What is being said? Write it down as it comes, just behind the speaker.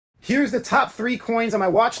Here's the top 3 coins on my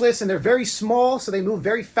watch list, and they're very small, so they move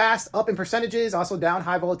very fast, up in percentages, also down,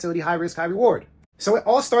 high volatility, high risk, high reward. So it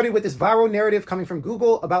all started with this viral narrative coming from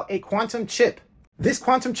Google about a quantum chip. This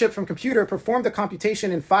quantum chip from computer performed a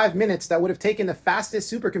computation in 5 minutes that would have taken the fastest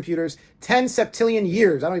supercomputers 10 septillion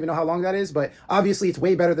years. I don't even know how long that is, but obviously it's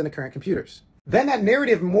way better than the current computers. Then that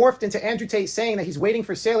narrative morphed into Andrew Tate saying that he's waiting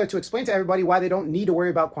for Saylor to explain to everybody why they don't need to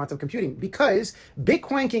worry about quantum computing, because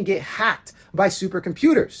Bitcoin can get hacked by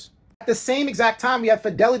supercomputers. At the same exact time, we have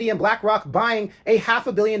Fidelity and BlackRock buying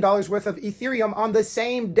 $500 million worth of Ethereum on the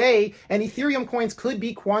same day, and Ethereum coins could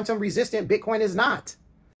be quantum resistant. Bitcoin is not.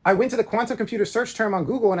 I went to the quantum computer search term on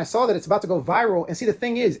Google and I saw that it's about to go viral. And see, the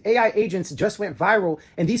thing is, AI agents just went viral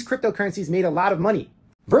and these cryptocurrencies made a lot of money.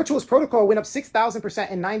 Virtual's protocol went up 6,000%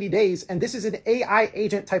 in 90 days, and this is an AI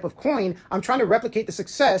agent type of coin. I'm trying to replicate the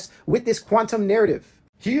success with this quantum narrative.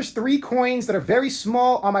 Here's 3 coins that are very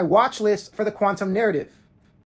small on my watch list for the quantum narrative.